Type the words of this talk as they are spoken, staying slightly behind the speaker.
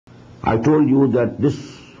I told you that this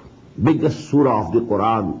biggest surah of the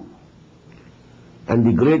Quran and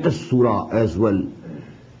the greatest surah as well,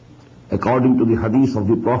 according to the hadith of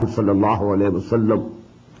the Prophet sallallahu alaihi wasallam,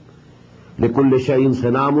 لِكُلِّ شَيْءٍ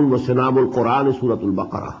سِنَامٌ وَسِنَامُ الْقُرْآنِ Surah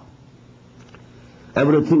Al-Baqara.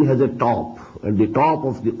 Everything has a top, and the top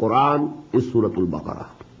of the Quran is Surah Al-Baqara.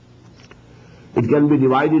 It can be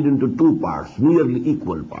divided into two parts, nearly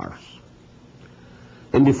equal parts.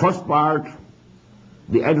 In the first part,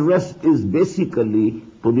 the address is basically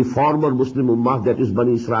to the former Muslim Ummah, that is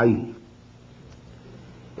Bani Israel.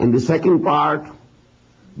 In the second part,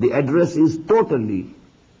 the address is totally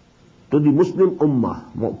to the Muslim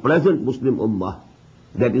Ummah, present Muslim Ummah,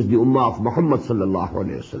 that is the Ummah of Muhammad sallallahu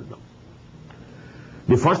alayhi wasallam.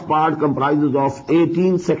 The first part comprises of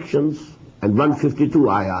 18 sections and 152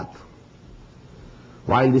 ayat,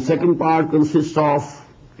 while the second part consists of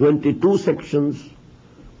 22 sections,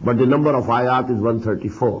 but the number of ayat is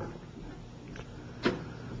 134.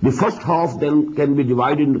 The first half then can be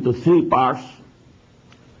divided into three parts.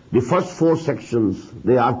 The first four sections,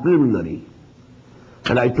 they are preliminary.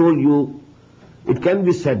 And I told you, it can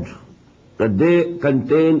be said that they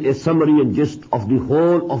contain a summary and gist of the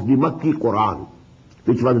whole of the Makki Qur'an,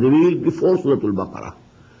 which was revealed before Surah Al-Baqara.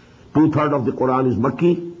 2/3 of the Qur'an is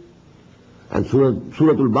Makki, and Surah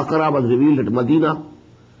Al-Baqara was revealed at Medina.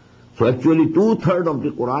 So actually 2/3 of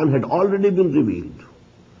the Qur'an had already been revealed.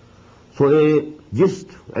 So a gist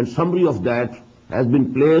and summary of that has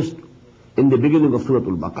been placed in the beginning of Surah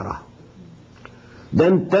Al-Baqarah.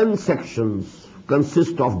 Then 10 sections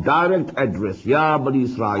consist of direct address, Ya Bani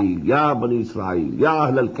Israel, Ya Bani Israel, Ya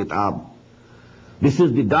Ahl al-Kitab. This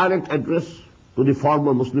is the direct address to the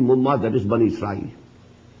former Muslim Ummah, that is Bani Israel.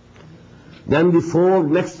 Then the four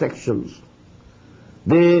next sections,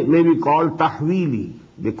 they may be called Tahweeli,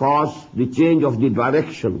 because the change of the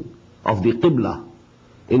direction of the Qibla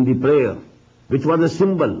in the prayer, which was a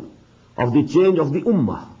symbol of the change of the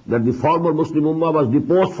Ummah, that the former Muslim Ummah was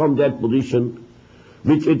deposed from that position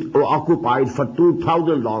which it occupied for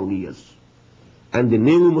 2,000 long years. And the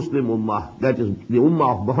new Muslim Ummah, that is the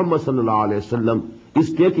Ummah of Muhammad sallallahu alayhi wasallam,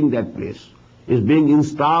 is taking that place, is being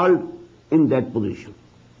installed in that position.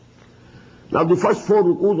 Now the first four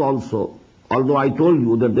rukus also, although I told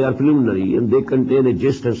you that they are preliminary and they contain a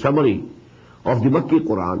gist and summary of the Makki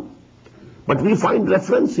Qur'an, but we find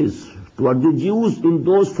references toward the Jews in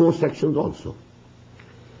those four sections also.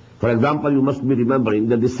 For example, you must be remembering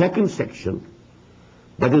that the second section,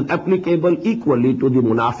 that is applicable equally to the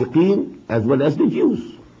Munafiqeen as well as the Jews.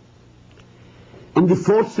 In the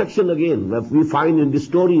fourth section again, we find in the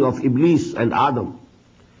story of Iblis and Adam,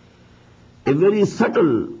 a very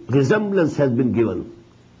subtle resemblance has been given,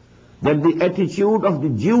 that the attitude of the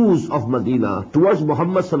Jews of Medina towards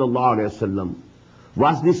Muhammad sallallahu alaihi wasallam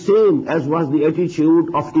was the same as was the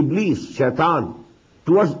attitude of Iblis, Shaitan,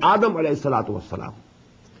 towards Adam alayhi salatu wasalam.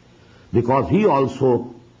 Because he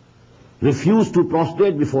also refused to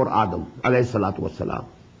prostrate before Adam alayhi salatu wasalam,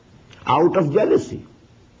 out of jealousy.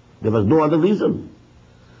 There was no other reason.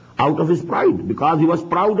 Out of his pride, because he was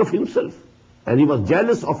proud of himself and he was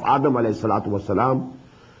jealous of Adam alayhi salatu wasalam,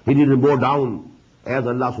 he didn't bow down as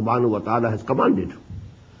Allah subhanahu wa ta'ala has commanded.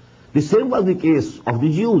 The same was the case of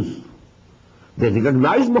the Jews. They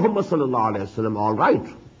recognized Muhammad sallallahu alayhi wasallam, all right.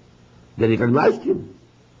 They recognized him.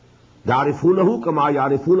 يَعْرِفُونَهُ كَمَا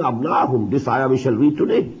يَعْرِفُونَ أَبْنَاهُمْ. This ayah we shall read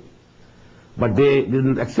today. But they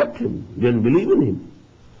didn't accept him, didn't believe in him.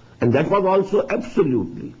 And that was also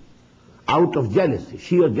absolutely out of jealousy,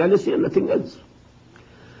 sheer jealousy and nothing else.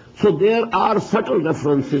 So there are subtle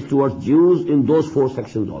references towards Jews in those four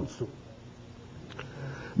sections also.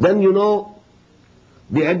 Then you know,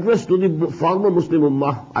 the address to the former Muslim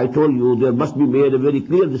Ummah, I told you there must be made a very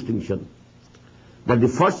clear distinction, that the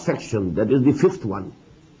first section, that is the fifth one,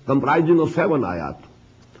 comprising of 7 ayat,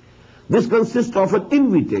 this consists of an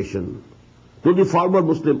invitation to the former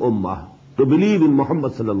Muslim Ummah to believe in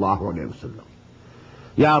Muhammad sallallahu alayhi wasallam.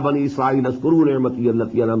 Ya Bani Israel, azkuru ni'mati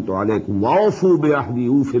allati an'amtu alaykum wa awfu bi'ahdi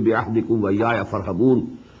ufi bi'ahdikum wa iyaya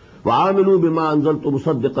farhabun wa aminu bima anzaltu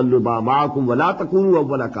musaddiqan lima ma'akum wa la takunu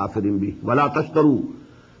awwala kafirin bih wa la tashtaru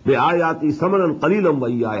bi'ayati samanan qalilan wa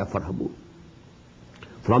iyaya farhabun.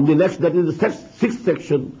 From the next, that is the sixth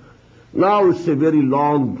section, now it's a very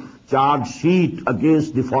long charge sheet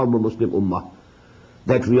against the former Muslim Ummah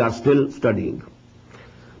that we are still studying.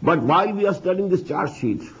 But while we are studying this charge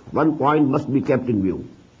sheet, one point must be kept in view.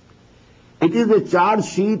 It is a charge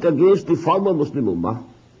sheet against the former Muslim Ummah,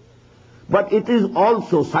 but it is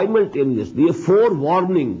also simultaneously a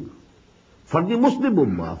forewarning for the Muslim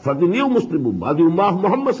Ummah, for the new Muslim Ummah, the Ummah of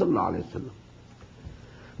Muhammad sallallahu alayhi wasallam.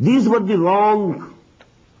 These were the wrong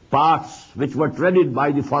paths which were treaded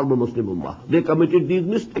by the former Muslim Ummah. They committed these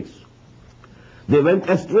mistakes. They went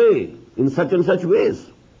astray in such and such ways.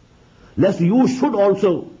 Lest you should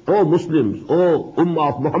also, O Muslims, O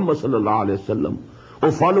Ummah of Muhammad sallallahu alayhi wa sallam,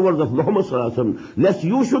 O followers of Muhammad sallallahu alayhi wa sallam, lest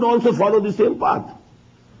you should also follow the same path.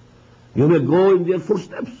 You may go in their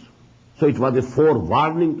footsteps. So it was a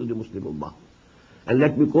forewarning to the Muslim Ummah. And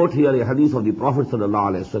let me quote here a hadith of the Prophet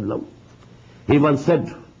sallallahu alayhi wa sallam. He once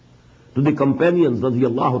said to the companions,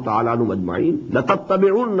 radiyallahu ta'ala anhum ajma'in,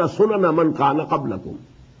 لَتَتَّبِعُنَّ سُنَنَ مَنْ كَانَ قَبْلَكُمْ.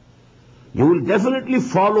 You will definitely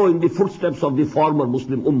follow in the footsteps of the former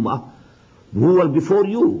Muslim Ummah who were before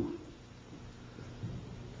you.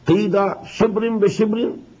 قِيدَ شِبْرٍ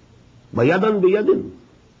بِشِبْرٍ وَيَدًا بِيَدٍ.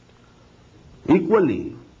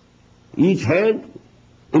 Equally, each hand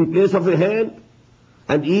in place of a hand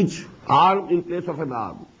and each arm in place of an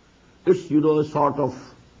arm. It's, a sort of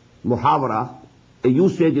muhawara, a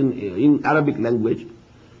usage in Arabic language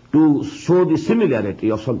to show the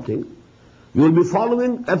similarity of something. You will be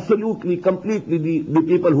following absolutely, completely the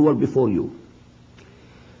people who are before you.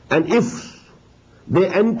 And if they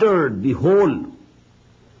entered the hole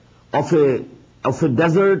of a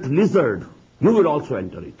desert lizard, you will also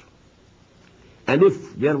enter it. And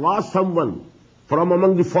if there was someone from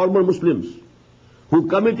among the former Muslims who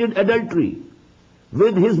committed adultery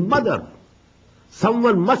with his mother,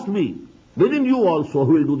 someone must be within you also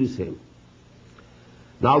who will do the same.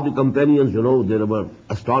 Now the companions, they were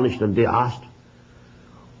astonished and they asked,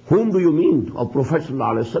 whom do you mean, O Prophet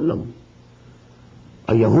sallallahu alaihi wasallam?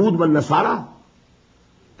 A Yahud wa Nasara?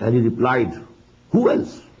 And he replied, who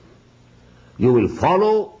else? You will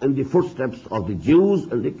follow in the footsteps of the Jews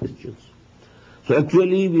and the Christians. So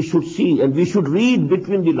actually we should see and we should read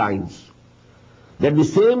between the lines that the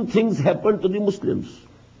same things happened to the Muslims.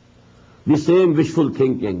 The same wishful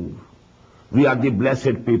thinking. We are the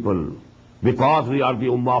blessed people. Because we are the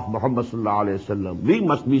Ummah of Muhammad sallallahu alayhi wa sallam. We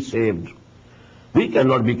must be saved. We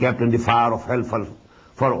cannot be kept in the fire of hell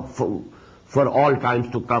for all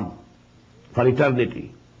times to come. For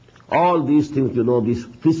eternity. All these things,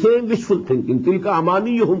 the same wishful thinking. Tilka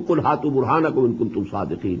amaniyuhum qul hatu burhanakum in kuntum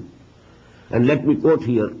sadiqeen. And let me quote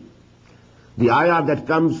here the ayah that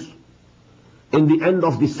comes in the end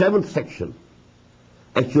of the 7th section.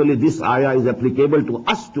 Actually, this ayah is applicable to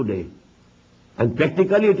us today. And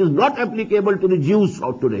practically it is not applicable to the Jews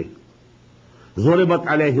of today. ضُرِبَتْ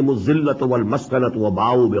عَلَيْهِمُ الذِّلَّةُ وَالْمَسْكَنَةُ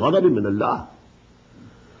وَبَاءُوا بِغَضَبٍ مِّنَ اللَّهِ.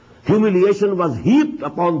 Humiliation was heaped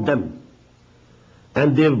upon them.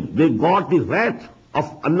 And they got the wrath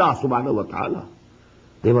of Allah subhanahu wa ta'ala.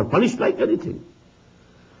 They were punished like anything.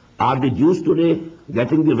 Are the Jews today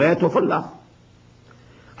getting the wrath of Allah?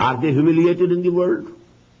 Are they humiliated in the world?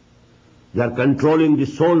 They are controlling the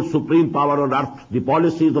sole supreme power on earth. The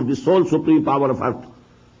policies of the sole supreme power of earth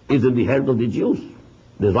is in the hands of the Jews,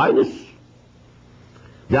 the Zionists.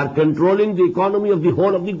 They are controlling the economy of the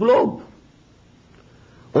whole of the globe.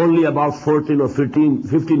 Only about 14 or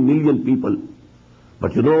 15 million people.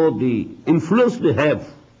 But the influence they have,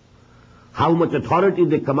 how much authority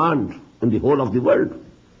they command in the whole of the world.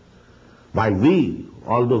 While we,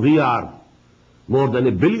 although we are more than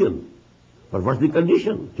 1 billion, but what's the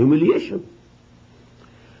condition? Humiliation.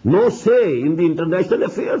 No say in the international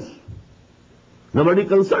affairs. Nobody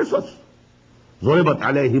consults us. ضُرِبَتْ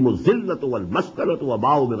عَلَيْهِمُ الذِّلَّةُ وَالْمَسْكَنَةُ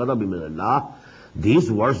وَبَاءُوا بِغَضَبٍ مِّنَ اللَّهِ.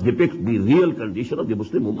 These words depict the real condition of the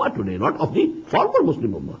Muslim Ummah today, not of the former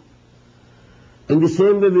Muslim Ummah. In the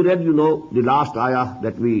same way we read, the last ayah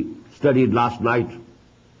that we studied last night,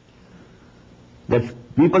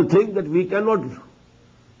 that people think that we cannot,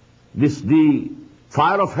 the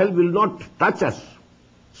fire of hell will not touch us,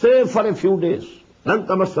 save for a few days. لَن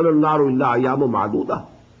تَمَسَّنَا النَّارُ إِلَّا أَيَّامٌ مَعْدُودَةٌ.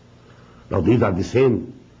 Now these are the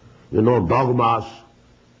same, dogmas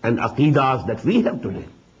and aqidas that we have today.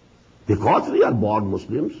 Because we are born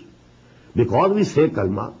Muslims, because we say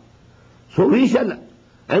kalma, so we shall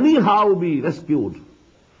anyhow be rescued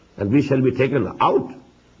and we shall be taken out.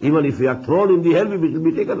 Even if we are thrown in the hell, we shall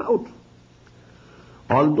be taken out.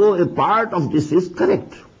 Although a part of this is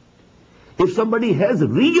correct. If somebody has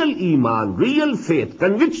real iman, real faith,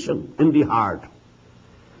 conviction in the heart,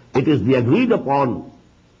 it is the agreed upon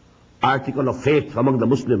article of faith among the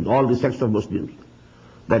Muslims, all the sects of Muslims,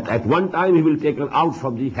 that at one time he will be taken out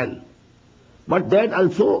from the hell. But that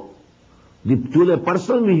also to the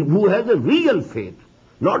person who has a real faith,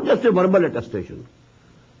 not just a verbal attestation.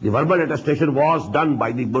 The verbal attestation was done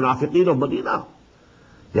by the munafiqeen of Medina.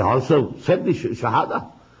 They also said the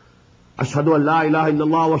shahada. Ashhadu an la ilaha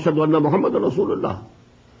illallah wa ashhadu anna Muhammadan Rasulullah.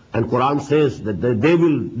 And Quran says that they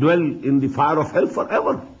will dwell in the fire of hell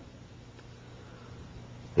forever.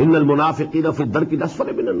 Innal munafiqina fi ad-darki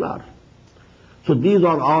al-asfali min an-nar. So these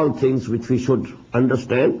are all things which we should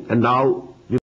understand. And now